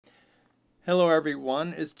Hello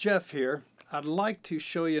everyone, it's Jeff here. I'd like to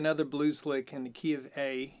show you another blues lick in the key of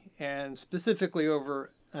A, and specifically over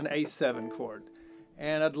an A7 chord.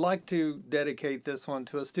 And I'd like to dedicate this one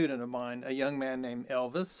to a student of mine, a young man named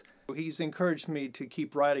Elvis. He's encouraged me to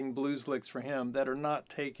keep writing blues licks for him that are not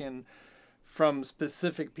taken from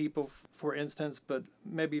specific people, for instance, but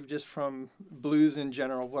maybe just from blues in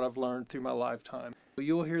general, what I've learned through my lifetime.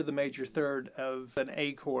 You'll hear the major third of an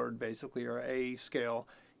A chord, basically, or A scale,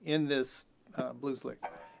 in this blues lick.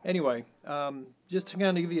 Anyway, just to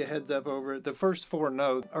kind of give you a heads up over it, the first four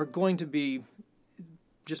notes are going to be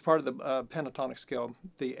just part of the pentatonic scale,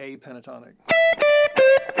 the A pentatonic.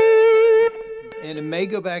 And it may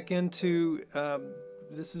go back into,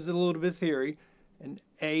 this is a little bit of theory, an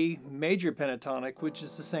A major pentatonic, which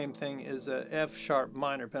is the same thing as a F sharp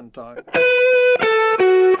minor pentatonic.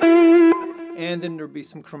 And then there'll be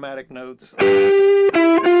some chromatic notes.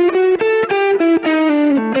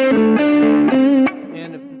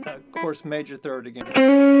 And of course major third again.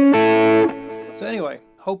 So anyway,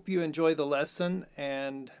 hope you enjoy the lesson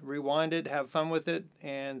and rewind it, have fun with it,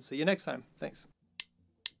 and see you next time. Thanks.